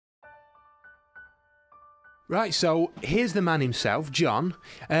Right, so here's the man himself, John.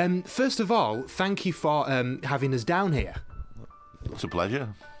 First of all, thank you for having us down here. It's a pleasure.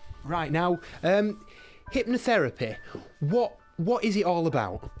 Right, now, hypnotherapy, what is it all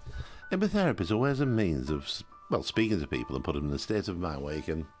about? Hypnotherapy is a ways and means of, well, speaking to people and putting them in a state of mind where you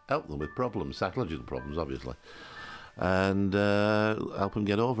can help them with problems, psychological problems, obviously, and help them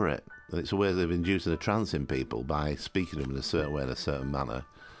get over it. And it's a way of inducing a trance in people by speaking to them in a certain way, in a certain manner,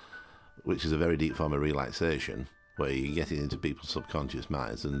 which is a very deep form of relaxation, where you're getting into people's subconscious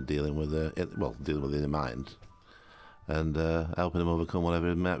minds and dealing with dealing with the inner mind, and helping them overcome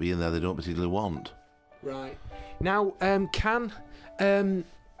whatever might be in there they don't particularly want. Right. Now, can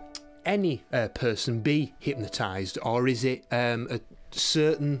any person be hypnotised, or is it a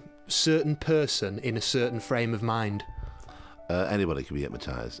certain person in a certain frame of mind? Anybody can be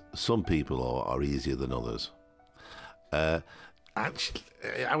hypnotised. Some people are easier than others. Actually,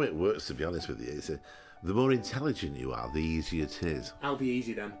 how it works, to be honest with you, is the more intelligent you are, the easier it is. I'll be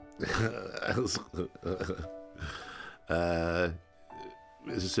easy then. It's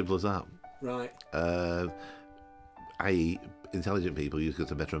as simple as that. Right. I.e., intelligent people use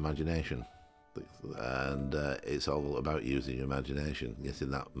a better imagination, and it's all about using your imagination,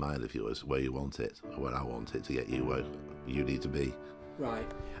 getting that mind of yours where you want it, or where I want it, to get you where you need to be. Right.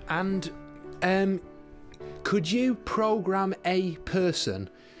 And could you program a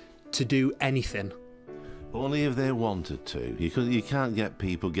person to do anything? Only if they wanted to. You can't get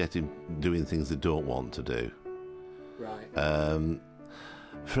people doing things they don't want to do. Right.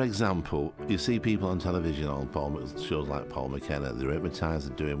 For example, you see people on television on shows like Paul McKenna, they're hypnotised,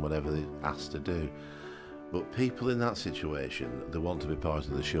 they're doing whatever they're asked to do. But people in that situation, they want to be part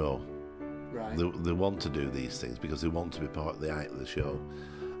of the show. Right. They want to do these things because they want to be part of the act of the show.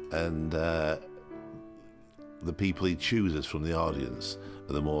 And the people he chooses from the audience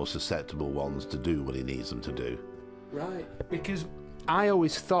are the more susceptible ones to do what he needs them to do. Right. Because I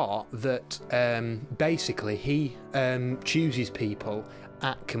always thought that basically he chooses people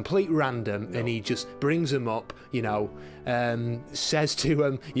at complete random, and he just brings them up, you know, says to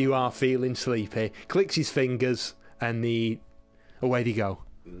them, "You are feeling sleepy," clicks his fingers, and away they go.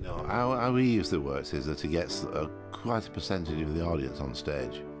 No, how he usually works is that he gets quite a percentage of the audience on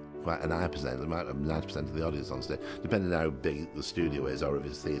stage. Quite an high percent, about 90% of the audience on stage, depending on how big the studio is, or if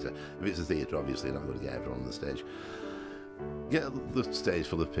it's theatre. If it's a theatre, obviously you're not going to get everyone on the stage. Get the stage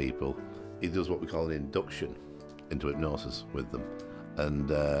full of people. He does what we call an induction into hypnosis with them, and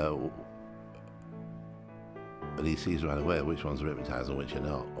he sees right away which ones are hypnotised and which are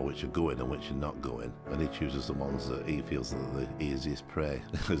not, or which are going and which are not going, and he chooses the ones that he feels are the easiest prey,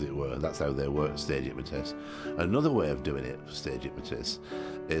 as it were. That's how they work, stage hypnotists. Another way of doing it for stage hypnotists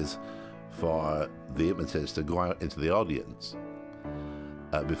is for the hypnotist to go out into the audience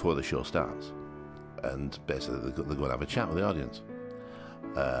before the show starts, and basically they're going to have a chat with the audience,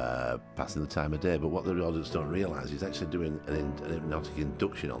 passing the time of day. But what the audience don't realise, he's actually doing an hypnotic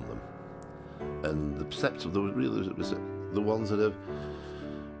induction on them. And the perceptive, the ones that are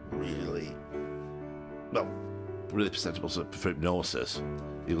really perceptible for hypnosis,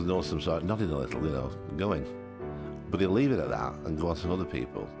 you'll notice them start nodding a little, you know, going. But he'll leave it at that and go on to other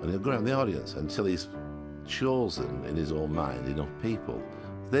people, and he'll go around the audience until he's chosen in his own mind enough people.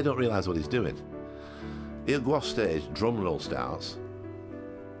 They don't realise what he's doing. He'll go off stage, drum roll starts,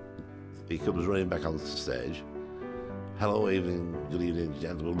 he comes running back onto the stage. "Hello, evening, good evening,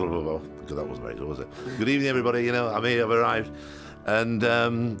 gentlemen," blah, blah, blah, because that wasn't very good, was it? "Good evening, everybody, you know, I'm here, I've arrived." And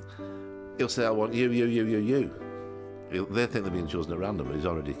he'll say, "I want you. They think they're being chosen at random, but he's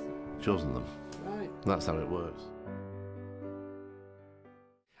already chosen them. Right. That's how it works.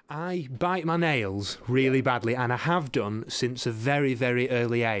 I bite my nails really badly, and I have done since a very, very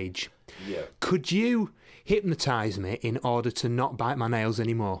early age. Yeah. Could you hypnotise me in order to not bite my nails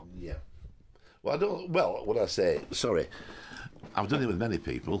anymore? Yeah. Well, what I say, sorry, I've done it with many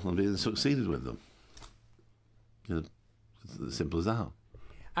people and succeeded with them. You know, it's as simple as that.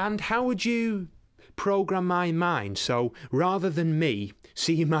 And how would you program my mind so rather than me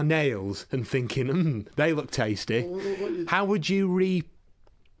seeing my nails and thinking, they look tasty, how would you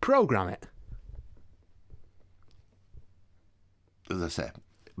reprogram it? As I say,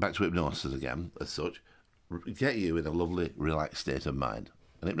 back to hypnosis again, as such, get you in a lovely, relaxed state of mind.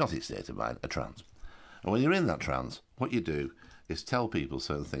 An hypnotic state of mind, a trance. And when you're in that trance, what you do is tell people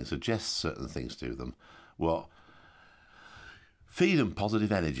certain things, suggest certain things to them, feed them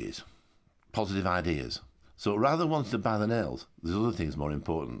positive energies, positive ideas. So rather than wanting to bite the nails, there's other things more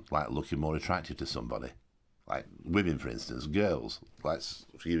important, like looking more attractive to somebody. Like women, for instance, girls. Like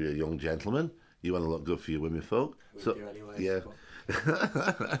if you're a young gentleman, you want to look good for your women folk. We do anyway, yeah.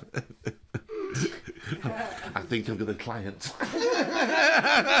 think I've got a client.